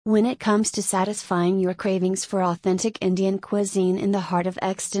When it comes to satisfying your cravings for authentic Indian cuisine in the heart of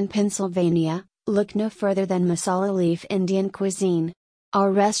Exton, Pennsylvania, look no further than Masala Leaf Indian Cuisine.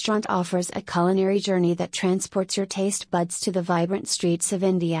 Our restaurant offers a culinary journey that transports your taste buds to the vibrant streets of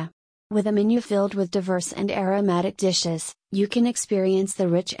India. With a menu filled with diverse and aromatic dishes, you can experience the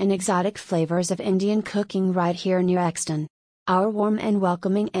rich and exotic flavors of Indian cooking right here near Exton. Our warm and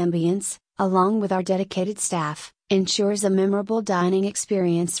welcoming ambience, along with our dedicated staff, ensures a memorable dining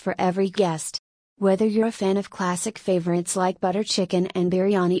experience for every guest. Whether you're a fan of classic favorites like butter chicken and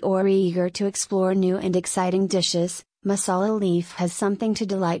biryani or eager to explore new and exciting dishes, Masala Leaf has something to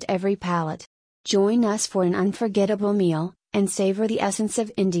delight every palate. Join us for an unforgettable meal, and savor the essence of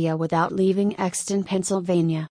India without leaving Exton, Pennsylvania.